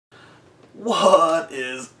What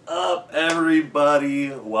is up,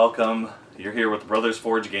 everybody? Welcome. You're here with Brothers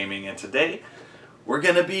Forge Gaming, and today we're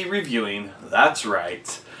going to be reviewing, that's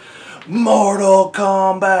right, Mortal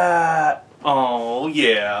Kombat! Oh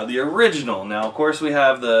yeah, the original. Now, of course, we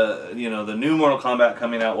have the new Mortal Kombat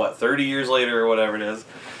coming out, what, 30 years later or whatever it is.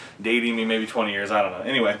 Dating me maybe 20 years, I don't know.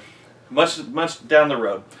 Anyway, much down the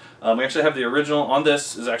road. We actually have the original. On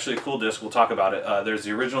this is actually a cool disc. We'll talk about it. There's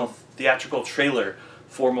the original theatrical trailer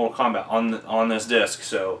for Mortal Kombat on this disc.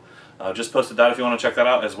 So just posted that if you want to check that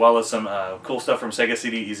out, as well as some cool stuff from Sega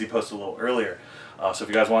CD Easy posted a little earlier. So if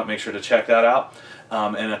you guys want, make sure to check that out.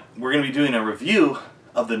 And we're going to be doing a review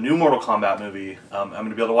of the new Mortal Kombat movie. I'm going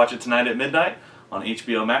to be able to watch it tonight at midnight on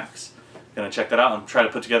HBO Max. Going to check that out and try to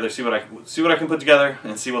put together, see what I can put together,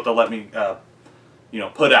 and see what they'll let me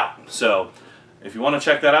put out. So if you want to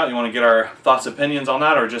check that out, you want to get our thoughts, opinions on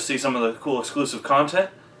that, or just see some of the cool exclusive content,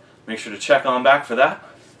 make sure to check on back for that.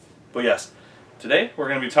 But yes, today we're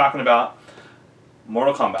going to be talking about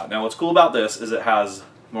Mortal Kombat. Now what's cool about this is it has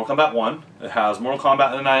Mortal Kombat 1, it has Mortal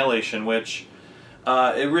Kombat Annihilation, which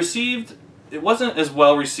it wasn't as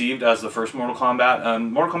well received as the first Mortal Kombat.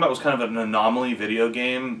 Mortal Kombat was kind of an anomaly video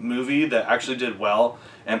game movie that actually did well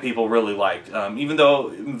and people really liked. Even though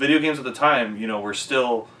video games at the time, were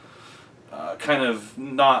still kind of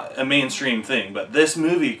not a mainstream thing, but this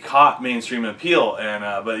movie caught mainstream appeal, and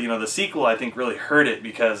but the sequel I think really hurt it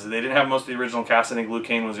because they didn't have most of the original cast. I think Liu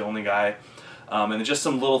Kang was the only guy, and just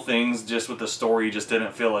some little things just with the story just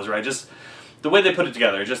didn't feel as right. Just the way they put it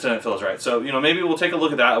together, it just didn't feel as right. So maybe we'll take a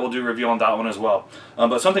look at that. We'll do a review on that one as well.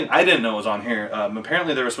 But something I didn't know was on here.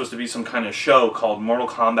 Apparently there was supposed to be some kind of show called Mortal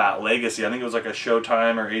Kombat Legacy. I think it was like a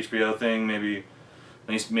Showtime or HBO thing, maybe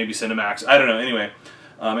Cinemax. I don't know. Anyway.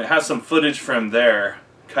 It has some footage from there,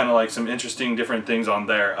 kind of like some interesting different things on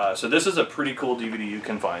there. So this is a pretty cool DVD you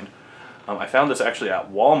can find. I found this actually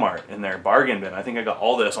at Walmart in their bargain bin. I think I got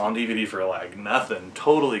all this on DVD for like nothing.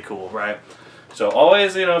 Totally cool, right? So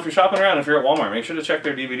always, if you're shopping around, if you're at Walmart, make sure to check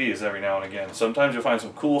their DVDs every now and again. Sometimes you'll find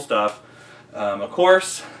some cool stuff. Of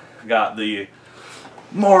course, got the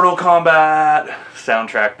Mortal Kombat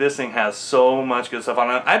soundtrack. This thing has so much good stuff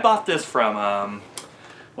on it. I bought this from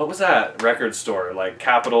what was that record store, like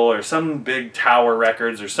Capitol or some big Tower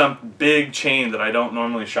Records or some big chain that I don't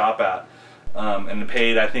normally shop at, and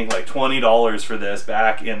paid I think like $20 for this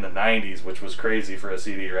back in the 90s, which was crazy for a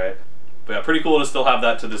CD, right? But yeah, pretty cool to still have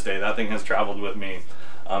that to this day. That thing has traveled with me.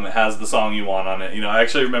 It has The Song You Want on it. I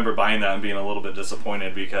actually remember buying that and being a little bit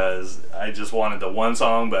disappointed because I just wanted the one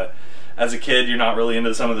song, but as a kid you're not really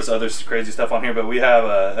into some of this other crazy stuff on here. But we have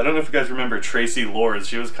I don't know if you guys remember Tracy Lords.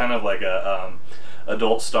 She was kind of like a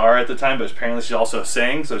adult star at the time, but apparently she also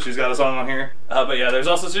sang, so she's got a song on here. But yeah, there's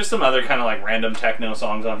also just some other kind of like random techno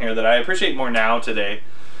songs on here that I appreciate more now today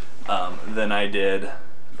than I did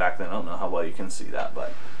back then. I don't know how well you can see that,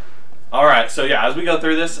 but alright, so yeah, as we go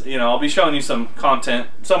through this, I'll be showing you some content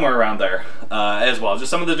somewhere around there as well,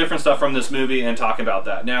 just some of the different stuff from this movie and talking about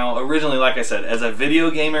that. Now originally, like I said, as a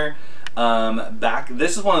video gamer,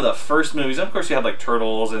 this is one of the first movies. Of course you had like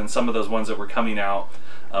Turtles and some of those ones that were coming out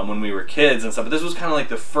when we were kids and stuff, but this was kind of like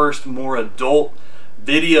the first more adult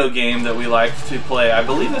video game that we liked to play. I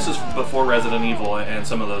believe this is before Resident Evil and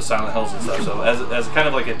some of those Silent Hills and stuff. So as kind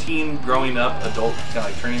of like a teen growing up, adult, kind of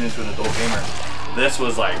like turning into an adult gamer, this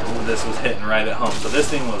was hitting right at home. So this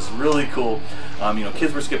thing was really cool.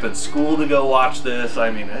 Kids were skipping school to go watch this. I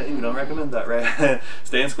mean, we don't recommend that, right?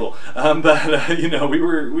 Stay in school. But we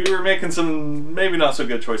were making some maybe not so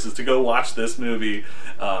good choices to go watch this movie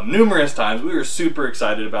numerous times. We were super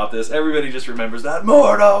excited about this. Everybody just remembers that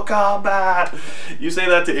Mortal Kombat. You say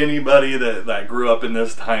that to anybody that grew up in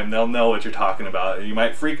this time, they'll know what you're talking about. You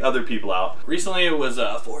might freak other people out. Recently it was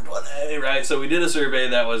 420, right? So we did a survey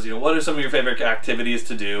that was, what are some of your favorite activities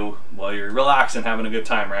to do while you're relaxing, having a good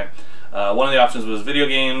time, right? One of the options was video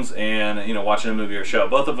games and watching a movie or show.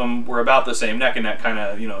 Both of them were about the same, neck and neck kind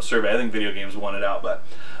of survey. I think video games won it out, but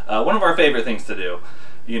one of our favorite things to do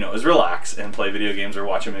is relax and play video games or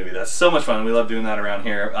watch a movie. That's so much fun. We love doing that around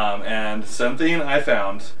here. And something I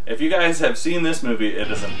found, if you guys have seen this movie, it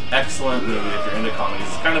is an excellent movie if you're into comedies.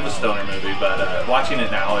 It's kind of a stoner movie, but watching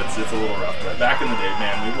it now, it's a little rough. But back in the day,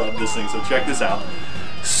 man, we loved this thing. So check this out.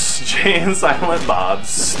 Jay and Silent Bob,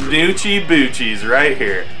 Snoochie Boochies right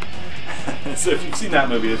here. So if you've seen that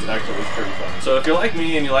movie, it's pretty fun. So if you're like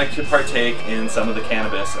me and you like to partake in some of the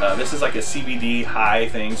cannabis, this is like a CBD high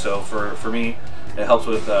thing. So for me, it helps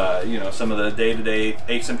with some of the day-to-day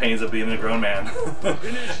aches and pains of being a grown man.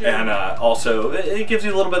 And also it gives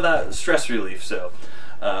you a little bit of that stress relief. So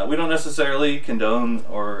we don't necessarily condone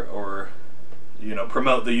or you know,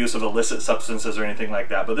 promote the use of illicit substances or anything like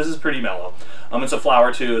that, but this is pretty mellow. It's a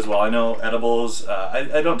flower too as well. I know edibles,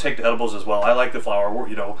 I don't take the edibles as well. I like the flower. We're,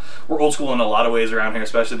 you know, we're old school in a lot of ways around here,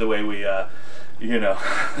 especially the way we, you know,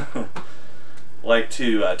 like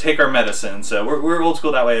to take our medicine. So we're old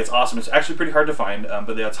school that way. It's awesome. It's actually pretty hard to find,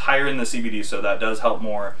 but that's higher in the CBD, so that does help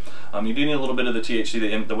more. You do need a little bit of the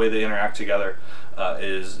THC. The way they interact together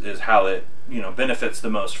is how it, you know, benefits the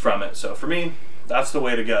most from it. So for me, that's the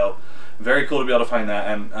way to go. Very cool to be able to find that,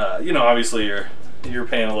 and you know, obviously you're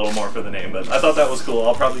paying a little more for the name, but I thought that was cool.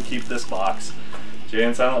 I'll probably keep this box. Jay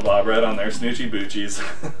and Silent Bob right on there, Snoochie Boochies.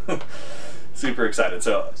 Super excited.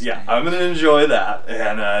 So yeah, I'm gonna enjoy that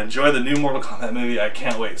and enjoy the new Mortal Kombat movie. I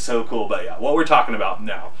can't wait. So cool. But yeah, what we're talking about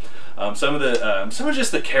now. Some of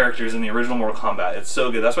just the characters in the original Mortal Kombat. It's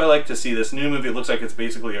so good. That's why I like to see this new movie. It looks like it's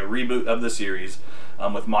basically a reboot of the series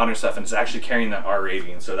with modern stuff, and it's actually carrying that R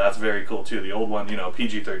rating. So that's very cool too. The old one, you know,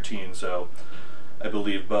 PG-13. So I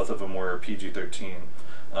believe both of them were PG-13.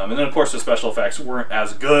 And then of course the special effects weren't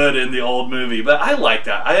as good in the old movie, but I like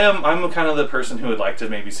that. I'm kind of the person who would like to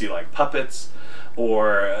maybe see like puppets,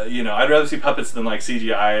 or you know, I'd rather see puppets than like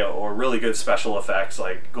CGI or really good special effects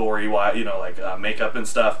like gory, you know, like makeup and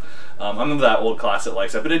stuff. I'm of that old class that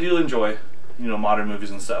likes that, but I do enjoy, you know, modern movies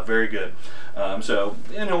and stuff. Very good. So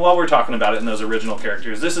you know, while we're talking about it and those original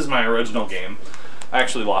characters, this is my original game. I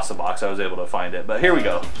actually lost the box. I was able to find it, but here we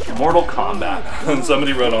go. Mortal Kombat.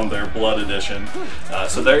 Somebody wrote on their Blood Edition.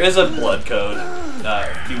 So there is a blood code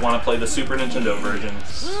if you want to play the Super Nintendo version,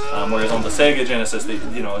 whereas on the Sega Genesis,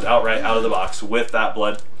 you know, is outright out of the box with that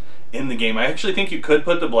blood in the game. I actually think you could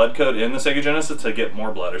put the blood code in the Sega Genesis to get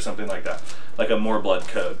more blood or something like that, like a more blood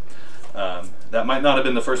code. That might not have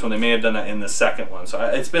been the first one. They may have done that in the second one. So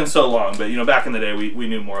it's been so long, but you know, back in the day, we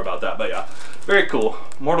knew more about that. But yeah, very cool.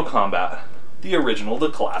 Mortal Kombat. The original,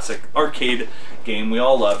 the classic arcade game we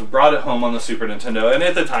all loved. We brought it home on the Super Nintendo, and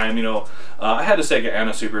at the time, you know, I had a Sega and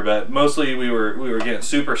a Super, but mostly we were getting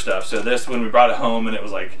Super stuff. So this, when we brought it home and it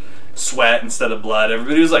was like sweat instead of blood,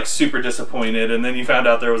 everybody was like super disappointed. And then you found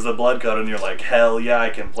out there was the blood code, and you're like, hell yeah,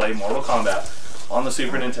 I can play Mortal Kombat on the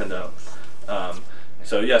Super Nintendo.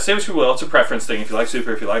 So yeah, say what you will, it's a preference thing. If you like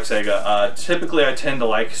Super, if you like Sega. Typically I tend to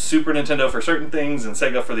like Super Nintendo for certain things and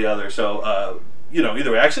Sega for the other. So you know,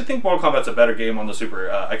 either way, I actually think Mortal Kombat's a better game on the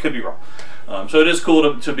Super. I could be wrong. So it is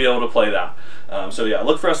cool to be able to play that. So yeah,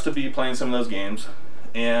 look for us to be playing some of those games.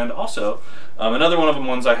 And also, another one of them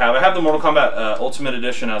ones I have the Mortal Kombat Ultimate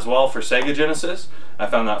Edition as well for Sega Genesis. I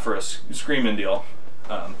found that for a screaming deal.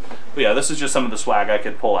 But yeah, this is just some of the swag I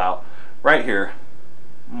could pull out right here.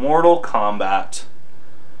 Mortal Kombat.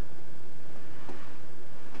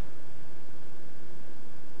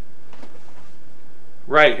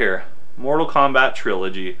 Right here. Mortal Kombat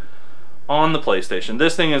Trilogy on the PlayStation.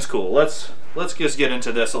 This thing is cool. Let's just get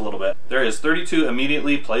into this a little bit. There is 32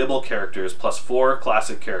 immediately playable characters plus 4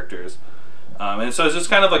 classic characters. And so it's just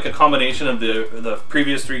kind of like a combination of the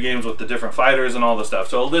previous 3 games with the different fighters and all the stuff.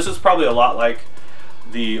 So this is probably a lot like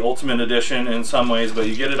the Ultimate Edition in some ways, but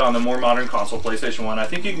you get it on the more modern console, PlayStation 1. I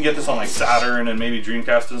think you can get this on like Saturn and maybe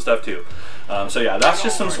Dreamcast and stuff too. So yeah, that's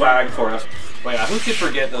just some swag for us. But yeah, who could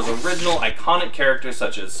forget those original iconic characters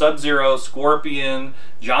such as Sub-Zero, Scorpion,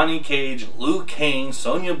 Johnny Cage, Liu Kang,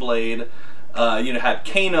 Sonya Blade. You know, had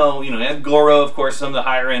Kano, you know, had Goro, of course, some of the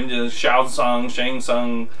higher end, Shao Tsung, Shang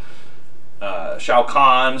Tsung, Shao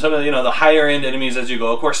Kahn, some of the, you know, the higher end enemies as you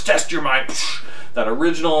go. Of course, Test Your Might, that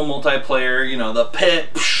original multiplayer, you know, the Pit,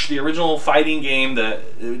 the original fighting game that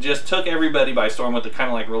just took everybody by storm with the kind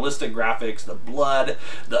of like realistic graphics, the blood,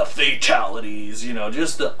 the fatalities, you know,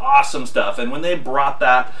 just the awesome stuff. And when they brought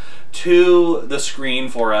that to the screen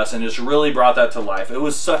for us and just really brought that to life, it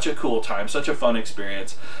was such a cool time, such a fun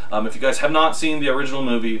experience. If you guys have not seen the original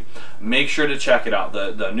movie, make sure to check it out.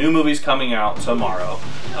 The new movie's coming out tomorrow.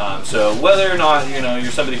 So whether or not, you know,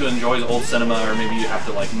 you're somebody who enjoys old cinema, or maybe you have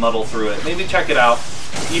to like muddle through it, maybe check it out,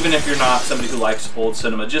 even if you're not somebody who likes old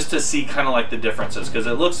cinema, just to see kind of like the differences, because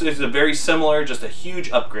it's a very similar, just a huge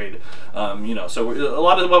upgrade. You know, so a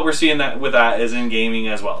lot of what we're seeing with that is in gaming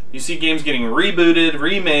as well. You see games getting rebooted,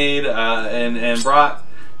 remade, and brought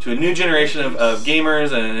to a new generation of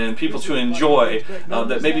gamers and people to enjoy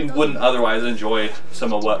that maybe wouldn't otherwise enjoy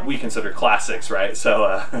some of what we consider classics, right?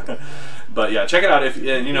 So, but yeah, check it out if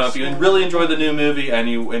you know, if you really enjoy the new movie and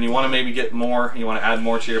you want to maybe get more, you want to add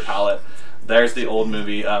more to your palette. There's the old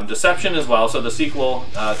movie. Deception as well. So the sequel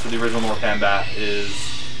to the original Mortal Kombat is,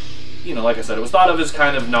 you know, like I said, it was thought of as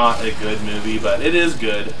kind of not a good movie, but it is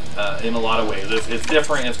good in a lot of ways. It's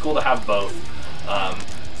different. It's cool to have both.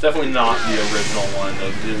 It's definitely not the original one,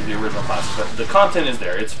 the original classic, but the content is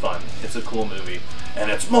there. It's fun. It's a cool movie. And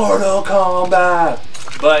it's Mortal Kombat!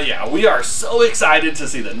 But yeah, we are so excited to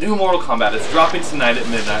see the new Mortal Kombat. It's dropping tonight at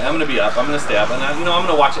midnight. I'm going to be up. I'm going to stay up. And I'm going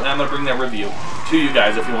to watch it, and I'm going to bring that review to you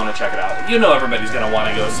guys if you want to check it out. You know everybody's going to want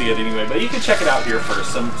to go see it anyway, but you can check it out here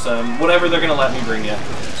first. Some whatever they're going to let me bring you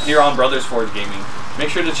here on Brothers Forge Gaming. Make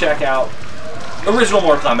sure to check out original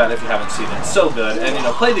Mortal Kombat if you haven't seen it. It's so good. And,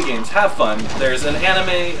 play the games. Have fun. There's an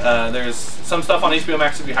anime. There's some stuff on HBO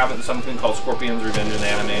Max if you haven't. Something called Scorpion's Revenge in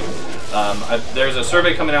Anime. There's a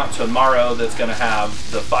survey coming out tomorrow that's going to have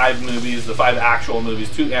the 5 movies, the 5 actual movies,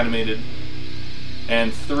 2 animated,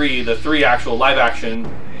 and the 3 actual live action,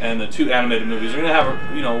 and the 2 animated movies. We're going to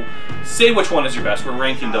have, say which one is your best. We're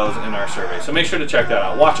ranking those in our survey. So make sure to check that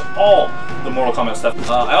out. Watch all the Mortal Kombat stuff.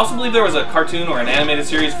 I also believe there was a cartoon or an animated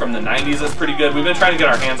series from the 90s that's pretty good. We've been trying to get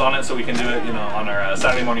our hands on it so we can do it, on our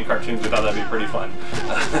Saturday morning cartoons. We thought that'd be pretty fun.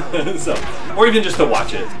 Or even just to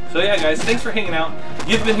watch it. So yeah, guys, thanks for hanging out.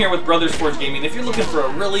 You've been here with Brothers Forge Gaming. If you're looking for a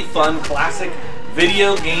really fun, classic,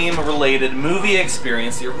 video game related movie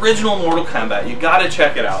experience, the original Mortal Kombat, you gotta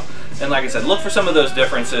check it out. And like I said, look for some of those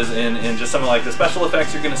differences in just some of the special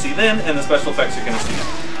effects you're going to see then and the special effects you're going to see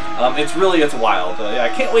now. It's wild. Yeah, I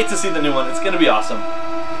can't wait to see the new one. It's going to be awesome.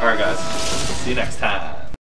 Alright guys, see you next time.